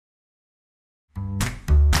Hi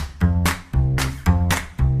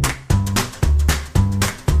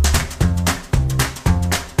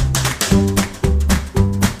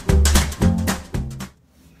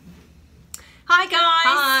guys!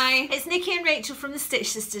 Hi! It's Nikki and Rachel from the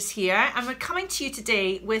Stitch Sisters here, and we're coming to you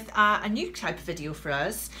today with a new type of video for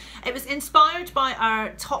us. It was inspired by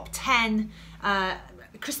our top 10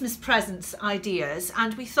 Christmas presents ideas,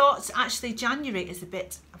 and we thought actually January is a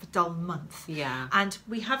bit of a dull month. Yeah. And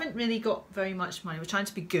we haven't really got very much money. We're trying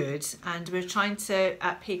to be good, and we're trying to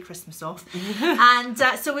pay Christmas off. And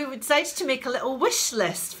so we decided to make a little wish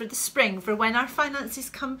list for the spring for when our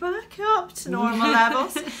finances come back up to normal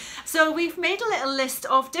levels. So we've made a little list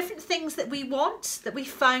of different things that we want, that we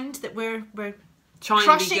found that we're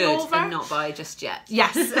trying to be good over. and not buy just yet.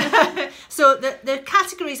 Yes. So the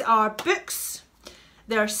categories are books,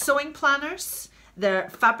 there are sewing planners, there are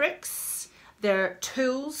fabrics, there are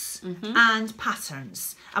tools and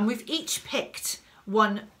patterns. And we've each picked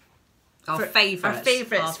one. Our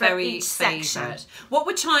favourites for each section. What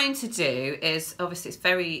we're trying to do is, obviously it's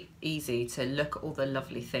very easy to look at all the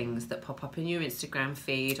lovely things that pop up in your Instagram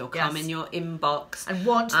feed or come in your inbox. And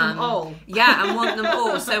want them all. Yeah, and want them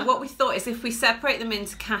all. So what we thought is if we separate them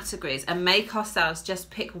into categories and make ourselves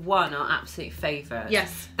just pick one, our absolute favourite,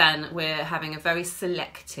 then we're having a very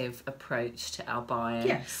selective approach to our buying.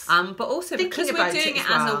 Yes. But also because we're doing it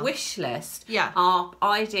as a wish list, our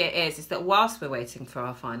idea is that whilst we're waiting for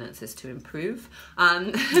our finances to improve,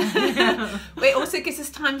 it also gives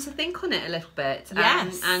us time to think on it a little bit.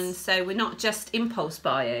 And so we're not just impulse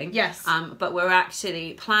buying, but we're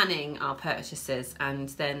actually planning our purchases and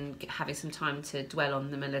then having some time to dwell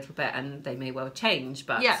on them a little bit, and they may well change,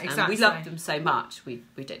 but we love them so much we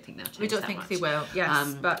don't think they'll change. We don't think they will.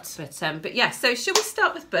 But yeah, so shall we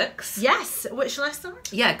start with books? Yes. Which shall I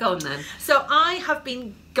start? Yeah, go on then. So I have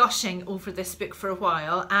been gushing over this book for a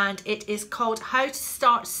while, and it is called How to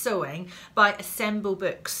Start Sewing by Assemble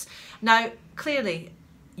Books. Now, clearly,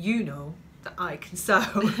 you know that I can sew,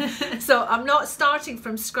 so I'm not starting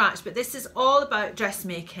from scratch, but this is all about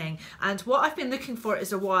dressmaking, and what I've been looking for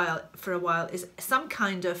is a while is some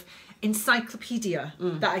kind of encyclopedia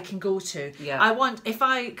that I can go to. I want,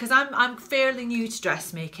 because I'm fairly new to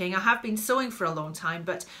dressmaking. I have been sewing for a long time,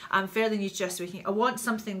 but I'm fairly new to dressmaking. I want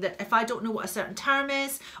something that if I don't know what a certain term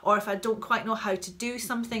is, or if I don't quite know how to do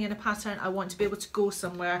something in a pattern, I want to be able to go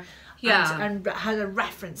somewhere and had a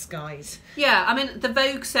reference guide. Yeah, I mean, the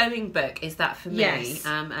Vogue sewing book is that for me,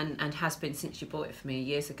 and has been since you bought it for me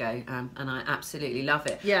years ago, and I absolutely love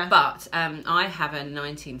it. But I have a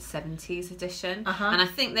 1970s edition, and I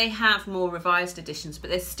think they have more revised editions, but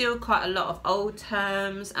there's still quite a lot of old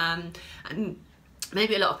terms and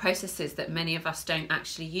maybe a lot of processes that many of us don't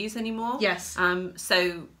actually use anymore.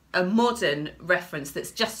 So a modern reference that's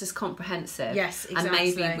just as comprehensive, and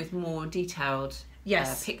maybe with more detailed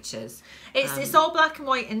pictures. It's all black and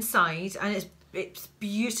white inside, and it's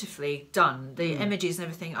beautifully done. The images and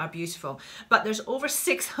everything are beautiful, but there's over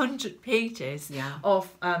 600 pages of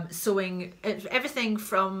sewing, everything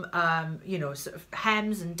from you know, sort of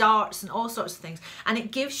hems and darts and all sorts of things, and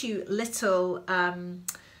it gives you little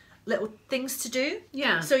things to do.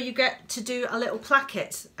 So you get to do a little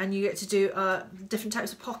placket, and you get to do different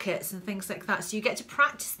types of pockets and things like that. So you get to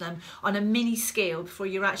practice them on a mini scale before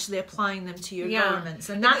you're actually applying them to your garments.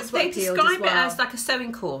 And that's what they describe it as like a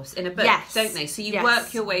sewing course in a book, don't they? So you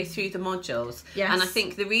work your way through the modules. And I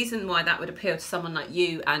think the reason why that would appeal to someone like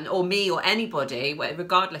you or me or anybody,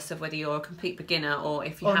 regardless of whether you're a complete beginner or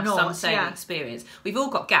if you have some sewing experience, we've all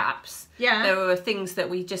got gaps. There are things that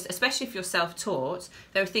we just, especially if you're self-taught,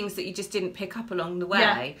 there are things that you just didn't pick up along the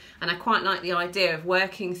way. And I quite like the idea of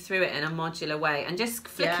working through it in a modular way and just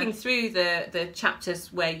flicking through the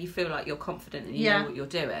chapters where you feel like you're confident and you know what you're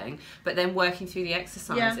doing, but then working through the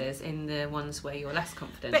exercises in the ones where you're less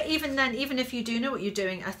confident. But even then, even if you do know what you're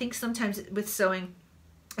doing, I think sometimes with sewing,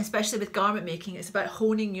 especially with garment making, it's about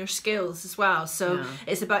honing your skills as well. So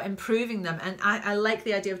it's about improving them, and I like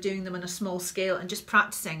the idea of doing them on a small scale and just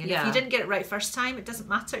practicing. And if you didn't get it right first time, it doesn't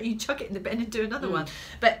matter, you chuck it in the bin and do another one.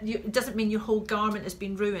 But it doesn't mean your whole garment has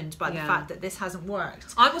been ruined by the fact that this hasn't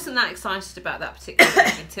worked. I wasn't that excited about that particular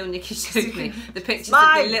thing until Nikki showed me the pictures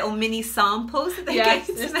of the little mini samples that they gave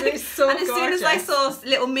to me. So and as soon as I saw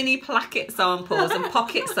little mini placket samples and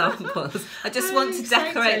pocket samples, I just want to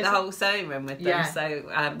decorate the whole sewing room with them. So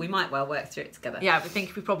we might well work through it together. Yeah, we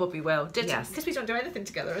think we probably will. Yes. Because we don't do anything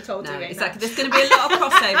together at all, do we? Exactly. There's going to be a lot of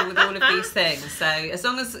crossover with all of these things. So as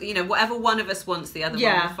long as, you know, whatever one of us wants, the other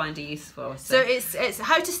one will find a use for. So it's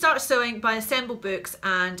How to Start Sewing by Assemble Books,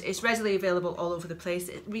 and it's readily available all over the place.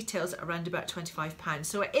 It retails at around about £25.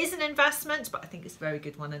 So it is an investment, but I think it's a very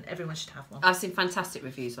good one, and everyone should have one. I've seen fantastic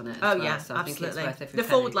reviews on it as well, so I think it's worth every The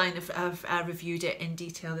Fold Line have reviewed it in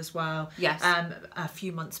detail as well. Yes. A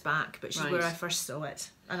few months back, but she's where I first saw it.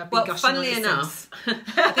 And I've been well, funnily enough, I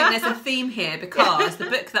think there's a theme here, because the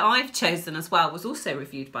book that I've chosen as well was also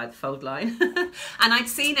reviewed by the Fold Line. And I'd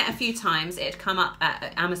seen it a few times. It had come up,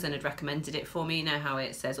 Amazon had recommended it for me. You know how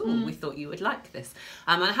it says, oh, we thought you would like this.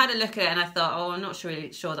 And I had a look at it and I thought, oh, I'm not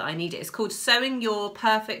really sure that I need it. It's called Sewing Your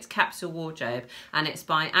Perfect Capsule Wardrobe, and it's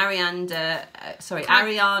by Ariana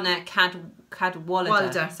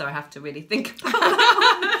Cadwallader. So I have to really think about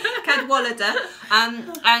that. Cadwallader.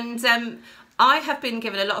 I have been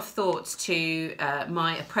given a lot of thought to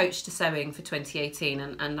my approach to sewing for 2018,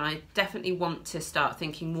 and I definitely want to start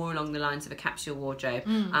thinking more along the lines of a capsule wardrobe.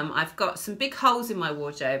 I've got some big holes in my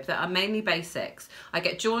wardrobe that are mainly basics. I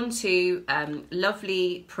get drawn to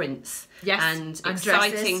lovely prints and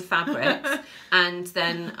exciting fabrics, and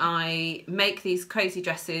then I make these crazy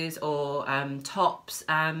dresses or tops,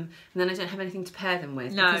 and then I don't have anything to pair them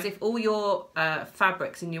with. Because if all your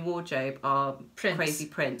fabrics in your wardrobe are crazy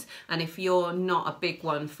prints, and if you're not a big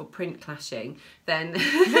one for print clashing, then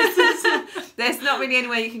there's not really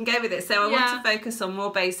anywhere you can go with it. So I want to focus on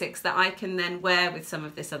more basics that I can then wear with some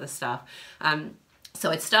of this other stuff. So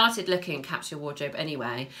I'd started looking at capsule wardrobe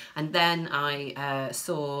anyway, and then I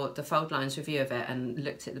saw the Fold Line's review of it and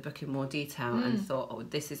looked at the book in more detail and thought, oh,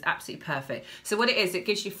 this is absolutely perfect. So what it is, it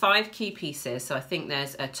gives you 5 key pieces. So I think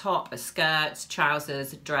there's a top, a skirt,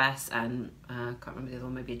 trousers, a dress, and I can't remember the other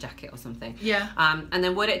one, maybe a jacket or something. Yeah. And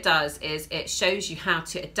then what it does is it shows you how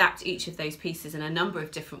to adapt each of those pieces in a number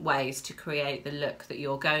of different ways to create the look that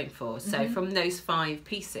you're going for. So from those 5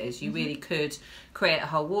 pieces, you really could create a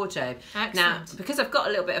whole wardrobe. Excellent. Now, because I've got a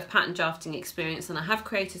little bit of pattern drafting experience and I have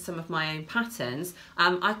created some of my own patterns,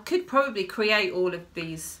 I could probably create all of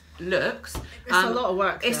these looks. It's a lot of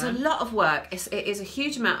work. It's a lot of work. It is a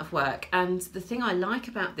huge amount of work, and the thing I like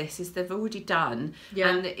about this is they've already done,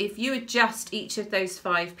 and if you adjust each of those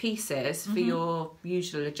 5 pieces for your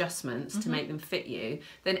usual adjustments to make them fit you,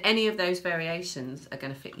 then any of those variations are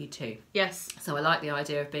going to fit you too. Yes. So I like the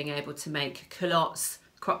idea of being able to make culottes,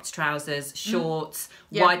 cropped trousers, shorts,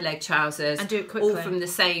 wide leg trousers, and do it quickly, all from the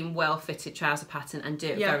same well-fitted trouser pattern, and do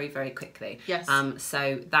it very, very quickly. Yes.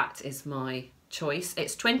 So that is my choice.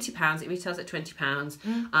 It's £20. It retails at £20,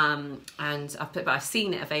 and I've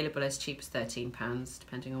seen it available as cheap as £13,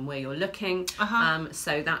 depending on where you're looking.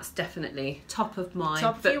 So that's definitely top of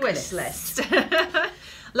my book wish list.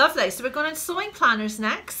 Lovely. So we're going on sewing planners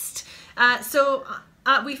next.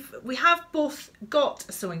 We have both got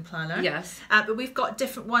a sewing planner, yes, but we've got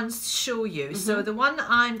different ones to show you. So the one that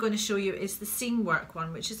I'm going to show you is the Seam Work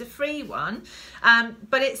one, which is a free one,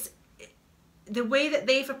 but it's the way that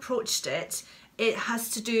they've approached it. It has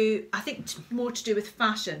to do, I think, more to do with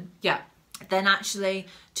fashion, than actually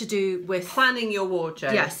to do with planning your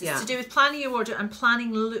wardrobe. Yes, it's to do with planning your wardrobe and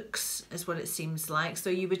planning looks, is what it seems like. So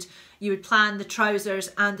you would plan the trousers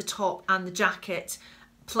and the top and the jacket,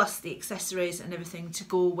 plus the accessories and everything to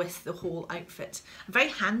go with the whole outfit. I'm very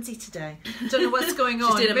handsy today. I don't know what's going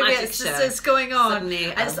on. Maybe it's just it's going on. Suddenly,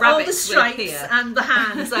 it's all the stripes and the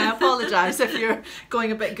hands. I apologise if you're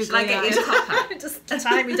going a bit googly. Shall I get you a top hat? Just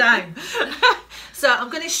tie me down. So I'm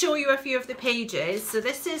going to show you a few of the pages. So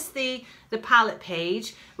this is the palette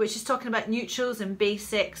page, which is talking about neutrals and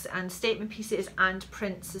basics and statement pieces and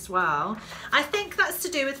prints as well. I think that's to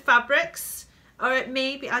do with fabrics, or it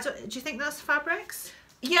may be. Do you think that's fabrics?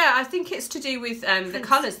 Yeah, I think it's to do with the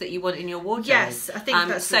colours that you want in your wardrobe. Yes, I think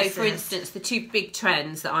that's so. For instance, the 2 big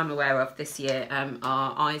trends that I'm aware of this year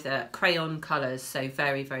are either crayon colours, so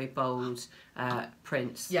very, very bold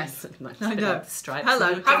prints. Yes, I know. Stripes.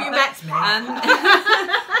 Hello, have you met me?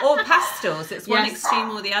 Or pastels. It's one extreme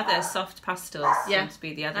or the other. Soft pastels seem to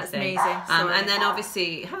be the other thing. Amazing. And then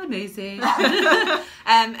obviously, how amazing.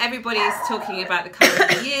 Everybody's talking about the colour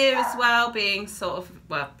of the year as well, being sort of,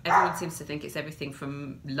 well, everyone seems to think it's everything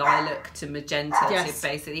from lilac to magenta to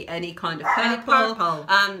basically any kind of purple.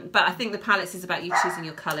 But I think the palettes is about you choosing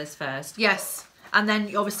your colours first. Yes, and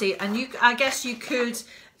then obviously, I guess you could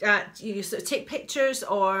you sort of take pictures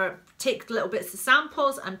or take little bits of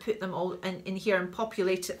samples and put them all in here and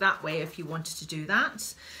populate it that way if you wanted to do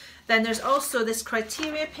that. Then there's also this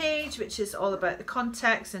criteria page, which is all about the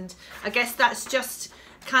context, and I guess that's just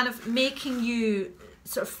kind of making you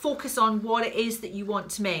sort of focus on what it is that you want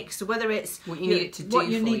to make. So whether it's what you need it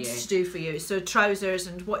to do for you. So trousers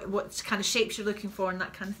and what kind of shapes you're looking for and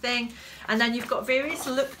that kind of thing. And then you've got various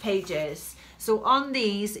look pages. So on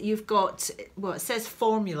these you've got, well, it says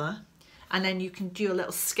formula. And then you can do a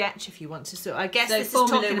little sketch if you want to. So I guess this is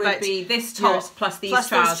talking about be this top plus these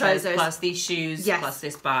trousers plus these shoes plus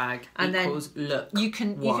this bag and equals then look. You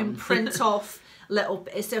can print off little.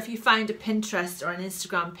 So if you find a Pinterest or an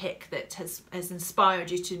Instagram pic that has inspired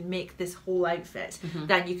you to make this whole outfit,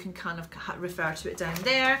 then you can kind of refer to it down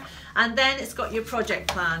there. And then it's got your project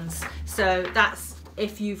plans. So that's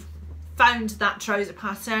if you've found that trouser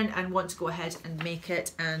pattern and want to go ahead and make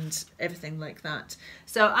it and everything like that.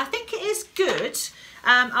 So I think it is good.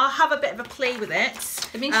 I'll have a bit of a play with it.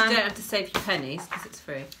 It means you don't have to save your pennies because it's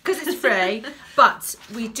free. Because it's free, but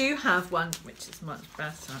we do have one which is much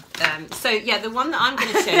better. So yeah, the one that I'm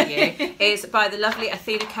going to show you is by the lovely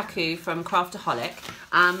Athena Kaku from Craftaholic,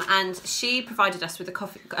 and she provided us with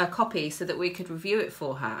a copy so that we could review it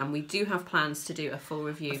for her, and we do have plans to do a full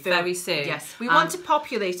review very soon. Yes, we want to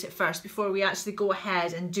populate it first before we actually go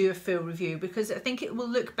ahead and do a full review, because I think it will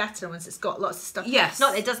look better once it's got lots of stuff. Yes.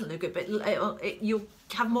 Not that it doesn't look good, but you'll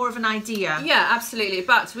have more of an idea. Yeah, absolutely.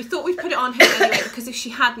 But we thought we'd put it on here anyway, because if she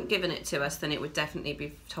hadn't given it to us, then it would definitely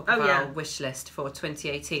be top of our wish list for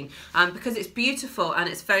 2018. Because it's beautiful and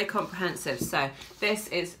it's very comprehensive. So this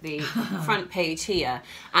is the front page here,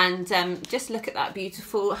 and just look at that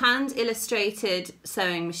beautiful hand illustrated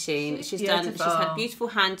sewing machine. She's had beautiful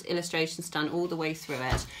hand illustrations done all the way through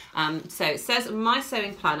it. So it says My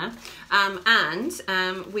Sewing Planner, and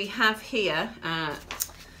we have here.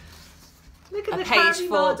 Look at a the page for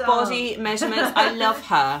model. Body measurements. I love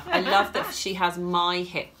her. I love that she has my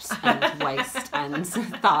hips and waist and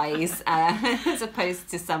thighs as opposed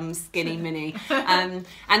to some skinny mini. And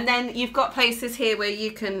then you've got places here where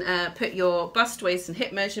you can put your bust, waist and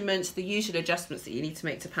hip measurements, the usual adjustments that you need to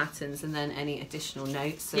make to patterns, and then any additional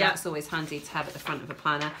notes. So that's always handy to have at the front of a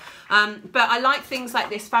planner. But I like things like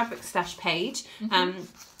this fabric stash page.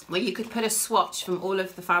 Where you could put a swatch from all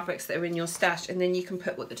of the fabrics that are in your stash, and then you can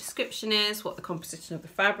put what the description is, what the composition of the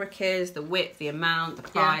fabric is, the width, the amount, the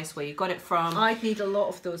price, where you got it from. I'd need a lot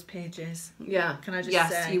of those pages. Yeah. Can I just say?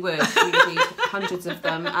 Yes, you would. You would need hundreds of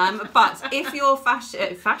them. But if your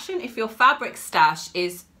if your fabric stash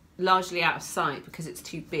is largely out of sight because it's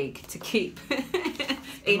too big to keep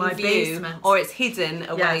in my view, basement, or it's hidden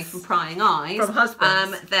away from prying eyes, from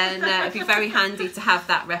husbands, then it'd be very handy to have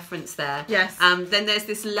that reference there. Yes. Then there's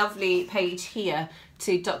this lovely page here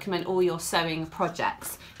to document all your sewing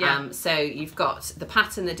projects. So you've got the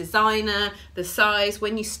pattern, the designer, the size,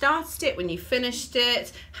 when you started it, when you finished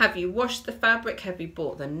it, have you washed the fabric, have you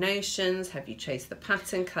bought the notions, have you traced the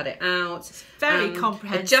pattern, cut it out. It's very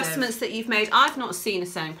comprehensive. Adjustments that you've made. I've not seen a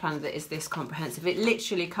sewing planner that is this comprehensive. It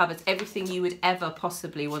literally covers everything you would ever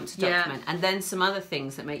possibly want to document, and then some other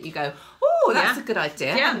things that make you go, oh, that's a good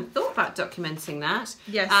idea. I hadn't thought about documenting that.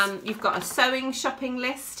 Yes. You've got a sewing shopping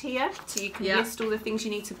list here, so you can list all the things you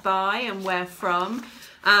need to buy and where from.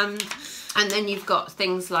 And then you've got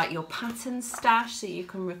things like your pattern stash, so you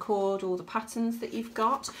can record all the patterns that you've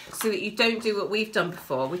got, so that you don't do what we've done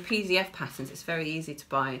before with PDF patterns. It's very easy to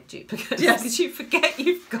buy duplicates because you forget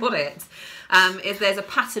you've got it. If there's a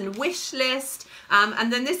pattern wish list,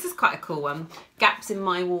 and then this is quite a cool one, gaps in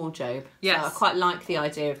my wardrobe. Yes. So I quite like the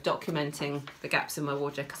idea of documenting the gaps in my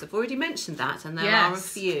wardrobe, because I've already mentioned that, and there are a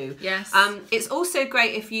few. Yes. It's also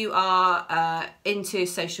great if you are into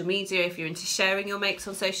social media, if you're into sharing your makes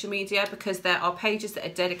on social media, because there are pages that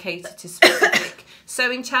are dedicated to specific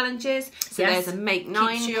sewing challenges. So there's a Make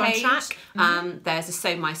 9 page. On track. There's a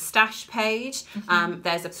Sew My Stash page.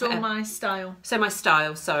 There's a Sew My Style. Sew My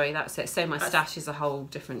Style, sorry, that's it. Sew My Stash is a whole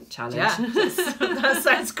different challenge. Yeah, that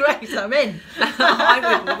sounds great. I'm in.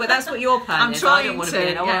 I wouldn't, but that's what your plan is. I don't want to be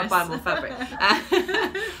in. I want to buy more fabric.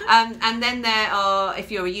 And then there are,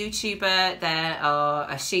 if you're a YouTuber, there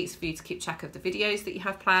are sheets for you to keep track of the videos that you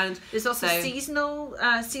have planned. There's also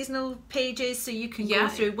seasonal pages, so you can go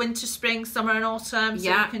through winter, spring, summer and autumn, so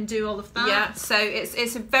you can do all of that. Yeah, so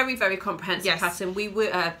it's a very, very comprehensive pattern. We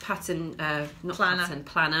were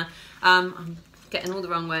planner. I'm getting all the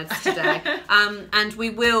wrong words today. And we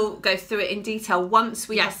will go through it in detail once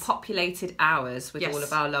we have populated ours with all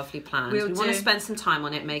of our lovely plans. We want to spend some time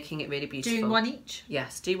on it, making it really beautiful. Doing one each?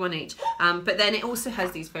 Yes, do one each. But then it also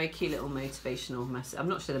has these very cute little motivational messages. I'm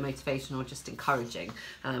not sure they're motivational or just encouraging.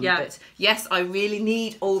 But yes, I really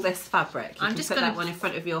need all this fabric. You can put that one in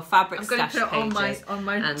front of your fabric stash pages. I'm going to put it on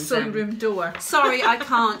my sewing room door. Sorry, I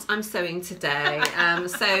can't. I'm sewing today.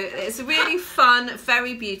 So it's really fun,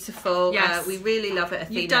 very beautiful. Yes. We really really love it,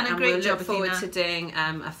 Athena. You've done a great job, look forward Athena. to doing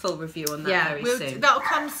a full review on that very soon. That'll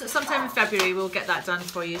come sometime in February. We'll get that done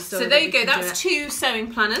for you. So there you go. That's 2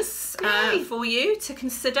 sewing planners for you to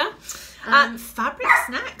consider. Fabrics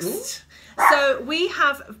next. Ooh. So we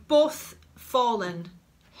have both fallen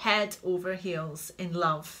head over heels in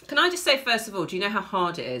love. Can I just say, first of all, do you know how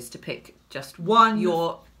hard it is to pick just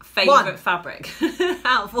your favourite fabric?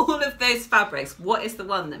 Out of all of those fabrics, what is the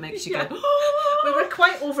one that makes you go, oh! We were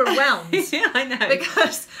quite overwhelmed. Yeah, I know.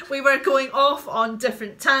 Because we were going off on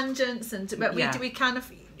different tangents, but we kind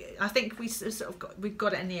of, I think we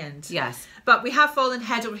got it in the end. Yes. But we have fallen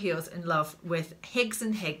head over heels in love with Higgs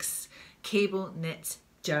 & Higgs cable knit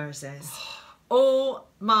jerseys. Oh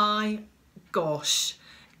my gosh.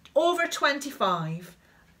 Over 25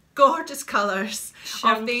 gorgeous colours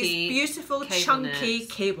of these beautiful chunky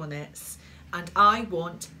cable knits, and I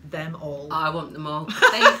want them all. I want them all.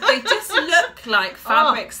 They just look like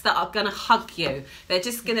fabrics that are gonna hug you.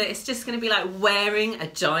 It's just gonna be like wearing a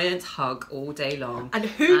giant hug all day long. And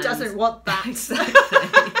who doesn't want that? Exactly.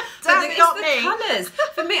 It's not the colours.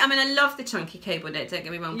 For me, I mean, I love the chunky cable knit, don't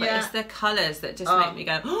get me wrong, but it's the colours that just make me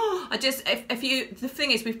go, oh, the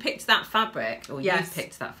thing is, we've picked that fabric, or you've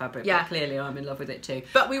picked that fabric, but clearly I'm in love with it too.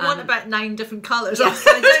 But we want about 9 different colours. Yes,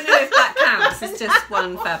 I don't know if that counts, it's just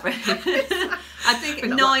one fabric. I think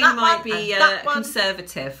 9 might be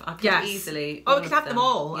conservative. I could easily... we could have them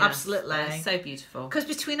all, absolutely. They're so beautiful. Because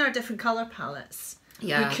between our different colour palettes,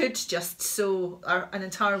 we could just sew an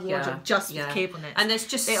entire wardrobe just with cable knits. And there's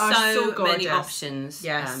just so many options.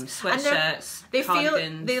 Yes. Sweatshirts,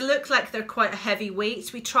 cardigans. They look like they're quite a heavy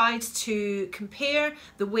weight. We tried to compare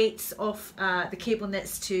the weights of the cable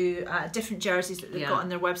knits to different jerseys that they've got on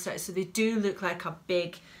their website. So they do look like a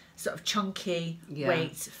big sort of chunky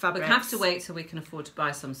weight fabric. We'll have to wait till we can afford to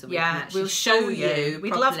buy some, so we can actually we'll show you.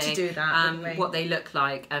 We'd love to do that. What they look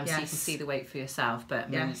like, so you can see the weight for yourself.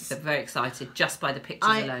 But they're very excited just by the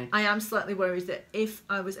pictures alone. I am slightly worried that if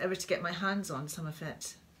I was ever to get my hands on some of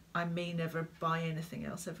it, I may never buy anything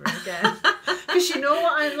else ever again. Because you know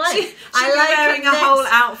what I'm like? I like wearing a whole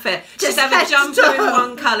outfit. Just have a jumper in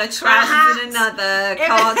one colour, trousers in another,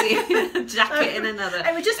 cardi, jacket in another.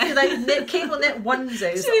 It would just be like cable knit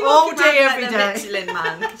onesies all day, every day. Michelin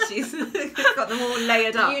man. She's got them all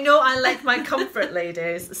layered up. You know I like my comfort,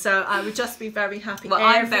 ladies. So I would just be very happy every day.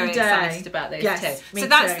 I'm very excited about those too. So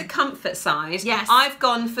that's the comfort side. Yes. I've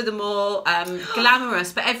gone for the more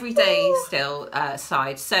glamorous but everyday still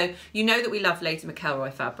side. So you know that we love Lady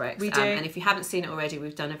McElroy fabrics. We do. And if you haven't seen it already,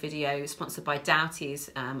 we've done a video sponsored by Doughty's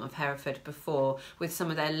of Hereford before with some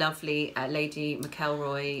of their lovely Lady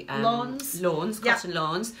McElroy lawns, cotton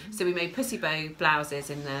lawns. So we made pussy bow blouses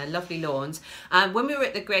in their lovely lawns. When we were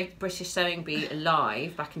at the Great British Sewing Bee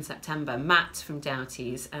Live back in September, Matt from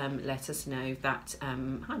Doughty's let us know that,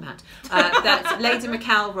 hi Matt, that Lady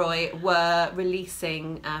McElroy were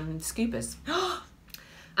releasing scubas.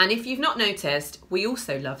 And if you've not noticed, we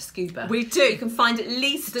also love scuba. We do. You can find at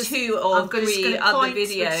least 2 or 3 other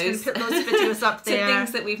videos. Put those videos up there. To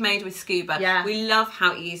things that we've made with scuba. Yeah. We love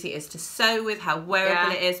how easy it is to sew with, how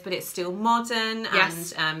wearable it is, but it's still modern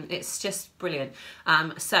and it's just brilliant.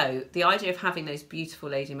 So the idea of having those beautiful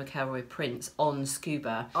Lady McElroy prints on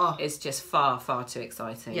scuba is just far, far too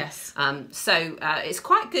exciting. Yes. So it's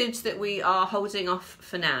quite good that we are holding off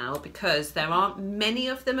for now because there aren't many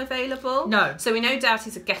of them available. No. So we no doubt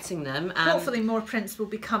is getting them. Hopefully more prints will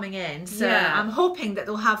be coming in. So I'm hoping that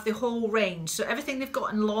they'll have the whole range. So everything they've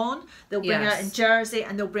got in lawn, they'll bring out in jersey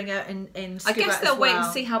and they'll bring out in scuba. I guess they'll wait and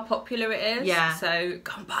see how popular it is. Yeah. So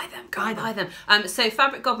go and buy them. Go and buy them. So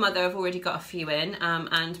Fabric Godmother have already got a few in,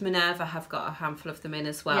 and Minerva have got a handful of them in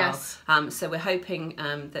as well. Yes. So we're hoping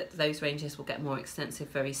that those ranges will get more extensive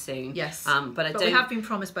very soon. Yes. But we have been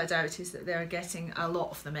promised by Doughty's that they're getting a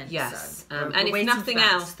lot of them in. Yes. So and if nothing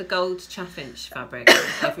else, the gold chaffinch fabric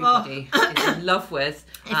everybody is in love with.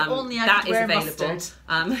 If only I that could wear is available. Mustard.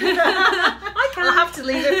 I'll have to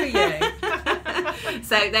leave it for you.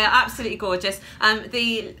 So they're absolutely gorgeous.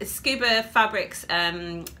 The scuba fabrics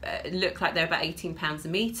look like they're about £18 a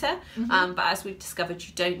metre, but as we've discovered,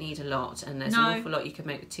 you don't need a lot, and there's an awful lot you can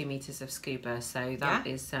make with 2 metres of scuba. So that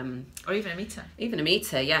is or even a metre. Even a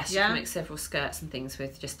metre, yes. You can make several skirts and things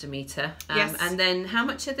with just a metre. Yes. And then how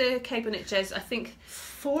much are the cable knit jez? I think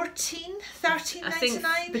 13.99. I think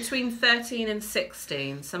between 13 and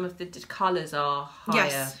 16. Some of the colours are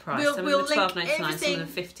higher price. Some of them are £12.99, some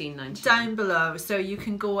of them £15.99. Down below, so you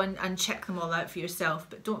can go and check them all out for yourself,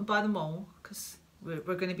 but don't buy them all because we're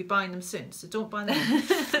going to be buying them soon. So don't buy them all.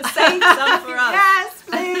 Save some for us. Yes,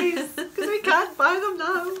 please, because we can't buy them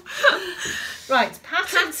now. Right,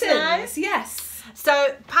 patterns now. Yes.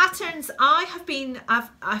 So patterns, I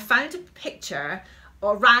found a picture,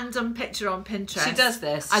 or random picture on Pinterest. She does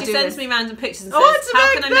this. She sends me random pictures and says,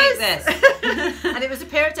 how can I make this? And it was a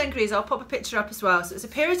pair of dungarees. I'll pop a picture up as well. So it's a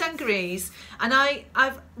pair of dungarees, and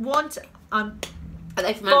I'm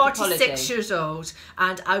 46 years old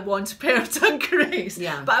and I want a pair of dungarees.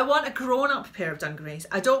 Yeah. But I want a grown-up pair of dungarees.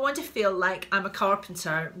 I don't want to feel like I'm a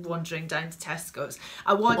carpenter wandering down to Tesco's.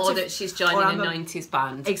 Or that she's joining a 90s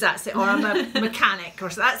band. Exactly. Or I'm a mechanic. Or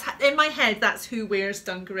so. That's in my head. That's who wears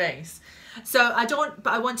dungarees. So I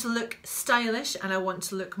want to look stylish and I want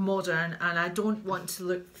to look modern, and I don't want to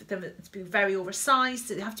look them to be very oversized.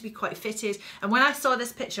 They have to be quite fitted. And when I saw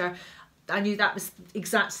this picture, I knew that was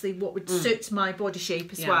exactly what would suit my body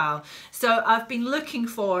shape as well. So I've been looking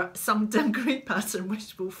for some dungaree pattern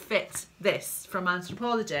which will fit this from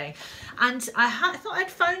Anthropology, and I thought I'd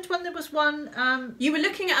found one. There was one. You were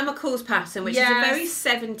looking at a McCall's pattern, which is a very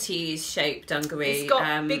 70s shaped dungaree. It's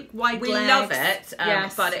got big wide legs. We love it,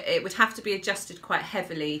 but it would have to be adjusted quite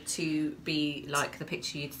heavily to be like the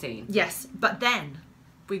picture you'd seen. Yes, but then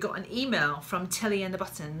we got an email from Tilly and the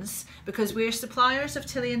Buttons, because we're suppliers of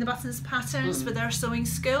Tilly and the Buttons patterns for their sewing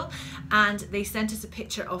school, and they sent us a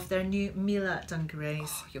picture of their new Mila dungarees.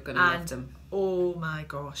 Oh, you're going to love them. Oh my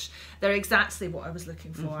gosh, they're exactly what I was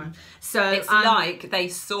looking for. So it's like they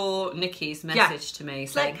saw Nikki's message to me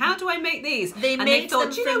saying, how do I make these? They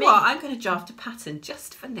thought, do you know what, I'm going to draft a pattern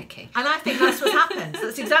just for Nikki. And I think that's what happened.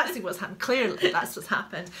 That's exactly what's happened. Clearly that's what's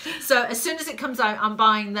happened. So as soon as it comes out, I'm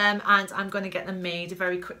buying them and I'm going to get them made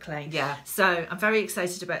very quickly. Yeah. So I'm very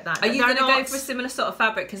excited about that. Are you going to go for a similar sort of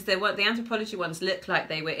fabric? Because the Anthropology ones looked like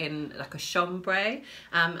they were in like a chambray,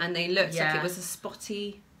 and they looked like it was a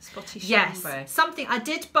spotty chambray. Yes, something. I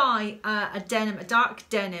did buy a dark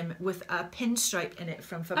denim with a pinstripe in it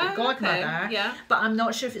from Fabric Godmother. Yeah. But I'm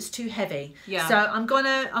not sure if it's too heavy. Yeah. So I'm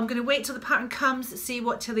gonna wait till the pattern comes, see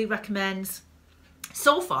what Tilly recommends.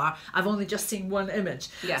 So far, I've only just seen one image.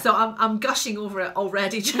 Yeah. So I'm gushing over it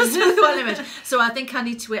already just with one image. So I think I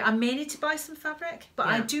need to wait. I may need to buy some fabric, but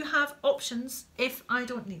I do have options if I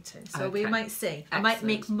don't need to. So we might see. Excellent. I might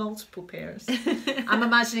make multiple pairs. I'm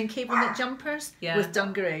imagining cable knit jumpers with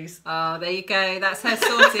dungarees. Oh, there you go. That's her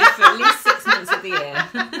sorted for at least 6 months of the year.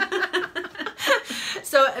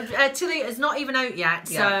 So Tilly is not even out yet.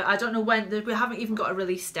 So I don't know when. We haven't even got a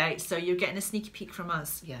release date. So you're getting a sneaky peek from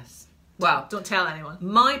us. Yes. Well, don't tell anyone.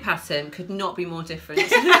 My pattern could not be more different.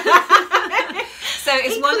 So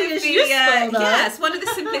it's it's one of the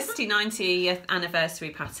Simplicity 90th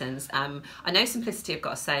anniversary patterns. I know Simplicity have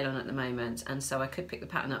got a sale on at the moment, and so I could pick the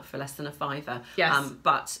pattern up for less than £5. Yes.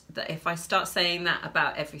 But if I start saying that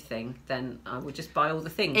about everything, then I would just buy all the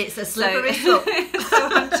things. It's a slippery slope. So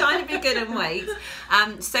I'm trying to be good and wait.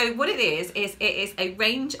 So what it is a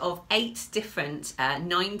range of 8 different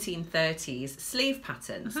 1930s sleeve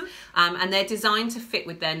patterns, and they're designed to fit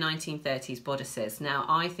with their 1930s bodices. Now,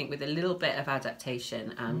 I think with a little bit of adaptation,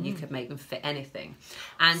 you could make them fit anything.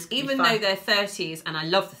 And even though they're 30s, and I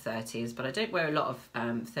love the 30s, but I don't wear a lot of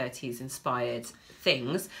 30s inspired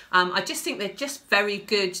things, I just think they're just very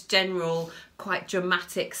good general, quite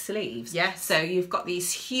dramatic sleeves. Yes. So you've got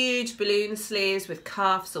these huge balloon sleeves with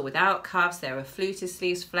cuffs or without cuffs. There are fluted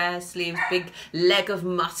sleeves, flare sleeves, big leg of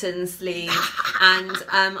mutton sleeves. And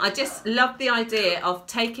I just love the idea of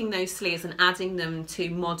taking those sleeves and adding them to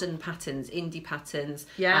modern patterns, indie patterns,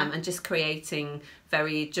 and just creating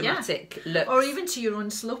very dramatic looks. Or even to your own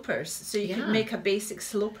slopers. So you could make a basic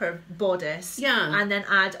sloper bodice and then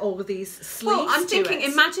add all these sleeves. Well, I'm thinking,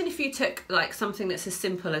 imagine if you took like something that's as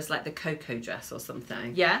simple as like the Coco dress or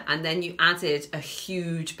something. Yeah. And then you added a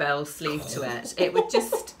huge bell sleeve to it. It would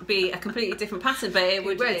just be a completely different pattern, but it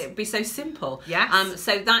would be so simple. Yes.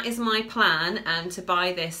 So that is my plan, to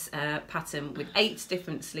buy this pattern with 8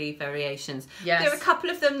 different sleeve variations. Yes. There are a couple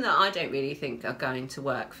of them that I don't really think are going to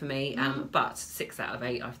work for me, but 6 out of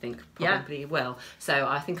 8 I think probably will. So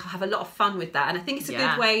I think I'll have a lot of fun with that, and I think it's a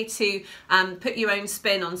good way to put your own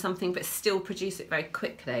spin on something but still produce it very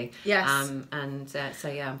quickly. Yes. I'm very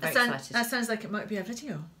excited. That sounds like it might be a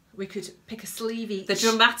video. We could pick a sleeve each. The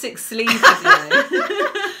dramatic sleeve video.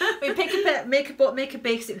 We make a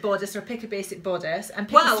basic bodice, or pick a basic bodice and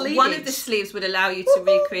pick a sleeve one each. of the sleeves would allow you to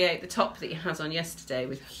recreate the top that you had on yesterday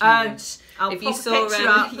with huge. If you saw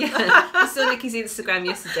I saw Nikki's Instagram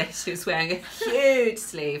yesterday, she was wearing a huge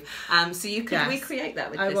sleeve. So you could recreate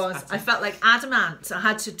that with this pattern. I felt like adamant. I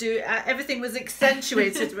had to do everything was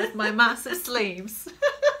accentuated with my massive sleeves.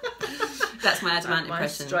 That's my adamant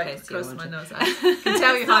impression. Stripe across my nose. I can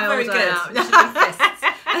tell you how old I am.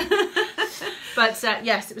 But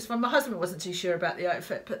yes, it was fun. My husband wasn't too sure about the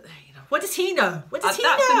outfit, but you know, What does he know? What does he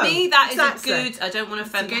that, know? For me, that is a good. I don't want to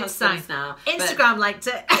offend the husbands now. Instagram liked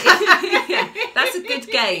it. Yeah, that's a good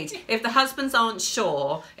gauge. If the husbands aren't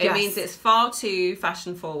sure, it means it's far too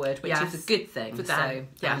fashion forward, which is a good thing. For them.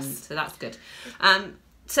 So, so that's good.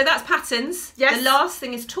 So that's patterns. Yes. The last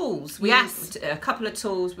thing is tools. A couple of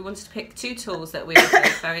tools. We wanted to pick 2 tools that we were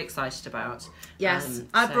very excited about. Yes.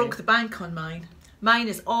 I broke the bank on mine. Mine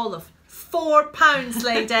is all of £4,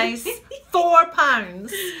 ladies.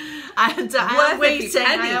 £4. And I am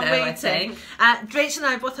waiting. Rachel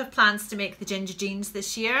and I both have plans to make the ginger jeans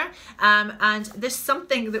this year. And there's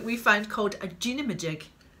something that we found called a ginamajig.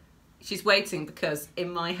 She's waiting because in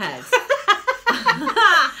my head...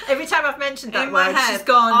 Every time I've mentioned that in word, my head, she's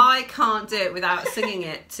gone. I can't do it without singing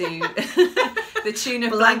it to the tune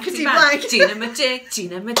of Blankety Blank. Gina Majig,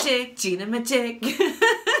 Gina Majig, Gina Majig.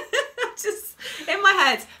 Just in my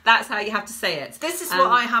head, that's how you have to say it. This is what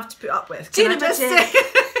I have to put up with. Gina Majig.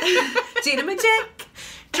 Gina Majig.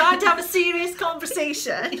 Trying to have a serious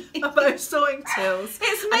conversation about sewing tools.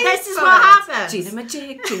 It's me. And this is what happens. Gina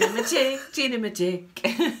Majig, Gina Majig, Gina Majig.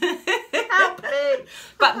 Help me.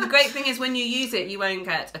 But the great thing is when you use it, you won't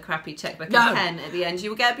get a crappy checkbook and pen at the end.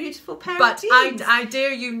 You will get a beautiful pair of jeans. I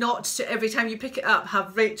dare you not to, every time you pick it up,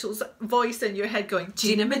 have Rachel's voice in your head going,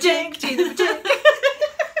 Gina Majig, Gina Majig.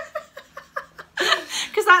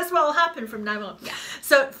 Because that's what will happen from now on. Yeah.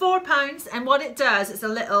 So £4, and what it does, it's a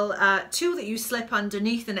little tool that you slip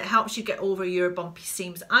underneath, and it helps you get over your bumpy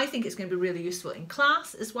seams. I think it's going to be really useful in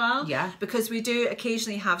class as well. Yeah. Because we do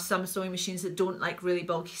occasionally have some sewing machines that don't like really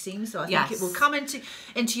bulky seams, so I think it will come into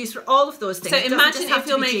use for all of those things. So imagine if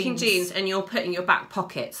you're making jeans and you're putting your back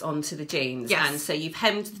pockets onto the jeans, and so you've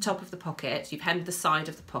hemmed the top of the pocket, you've hemmed the side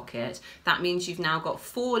of the pocket. That means you've now got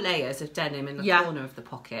 4 layers of denim in the corner of the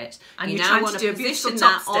pocket, and you now want to position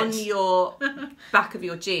that on your back of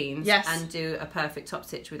your jeans and do a perfect top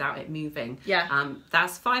stitch without it moving.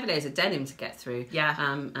 That's 5 layers of denim to get through.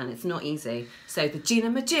 And it's not easy. So the Gina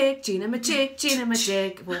Majig, Gina Majig, Gina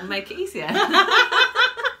Majig will make it easier.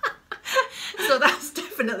 So that's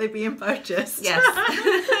definitely being purchased. Yes.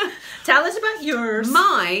 Tell us about yours.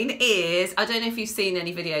 Mine is, I don't know if you've seen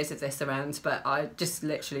any videos of this around, but I just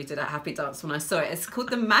literally did a happy dance when I saw it. It's called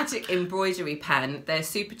the Magic Embroidery Pen. They're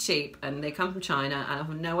super cheap and they come from China, and I have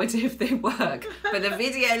no idea if they work, but the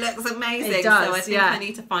video looks amazing. It does, so I think I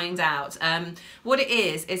need to find out. What it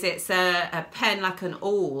is it's a pen like an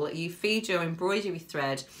awl. You feed your embroidery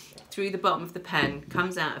thread through the bottom of the pen,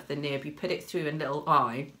 comes out of the nib, you put it through a little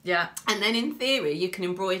eye. And then in theory you can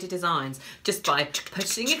embroider designs just by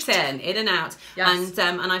pushing it in and out.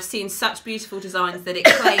 And I've seen such beautiful designs that it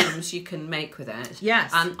claims you can make with it.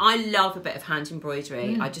 I love a bit of hand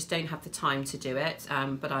embroidery. I just don't have the time to do it,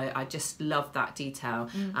 but I just love that detail.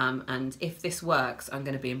 And if this works, I'm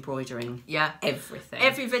going to be embroidering everything.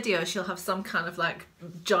 Every video she'll have some kind of like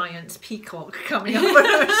giant peacock coming over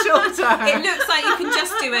her shoulder. It looks like you can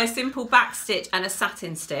just do a simple back stitch and a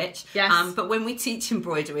satin stitch. But when we teach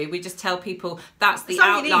embroidery, we just tell people that's the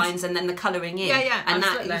outlines and then the colouring in. And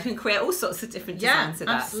that you can create all sorts of different designs with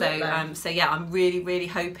that. So yeah, I'm really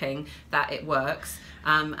hoping that it works.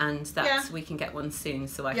 And that we can get one soon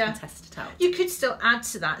so I can test it out. You could still add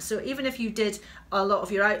to that. So even if you did a lot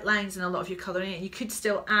of your outlines and a lot of your colouring, you could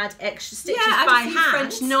still add extra stitches by hand.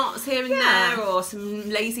 French knots here and there, or some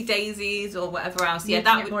lazy daisies or whatever else.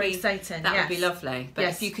 That would be exciting. That would be lovely. But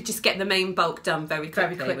if you could just get the main bulk done very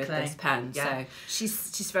quickly with this pen. So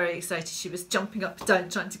she's very excited. She was jumping up and down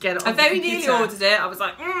trying to get it on I very nearly ordered it. I was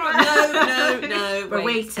like, no, we're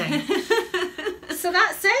waiting. So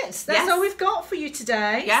that's it. That's all we've got for you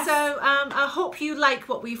today. So I hope you like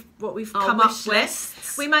what we've come up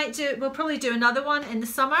with. We'll probably do another one in the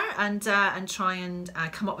summer and try and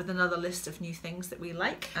come up with another list of new things that we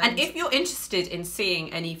like. And if you're interested in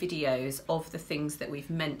seeing any videos of the things that we've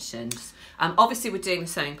mentioned, obviously we're doing the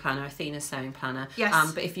sewing planner, Athena's sewing planner.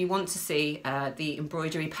 But if you want to see the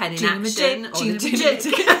embroidery pen in action,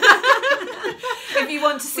 if you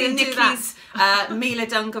want to see Nikki's Mila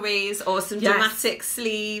dungarees or some dramatic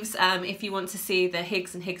sleeves, if you want to see the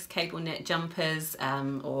Higgs and Higgs cable knit jumpers,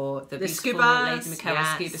 or the beautiful Lady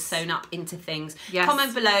McCarroll scuba sewn up into things,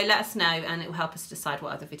 comment below, let us know, and it will help us decide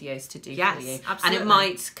what other videos to do for you. And it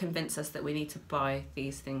might convince us that we need to buy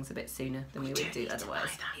these things a bit sooner than we would do otherwise.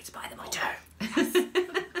 We need to buy them all.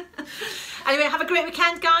 Anyway, have a great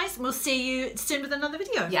weekend, guys, and we'll see you soon with another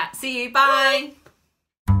video. See you. Bye.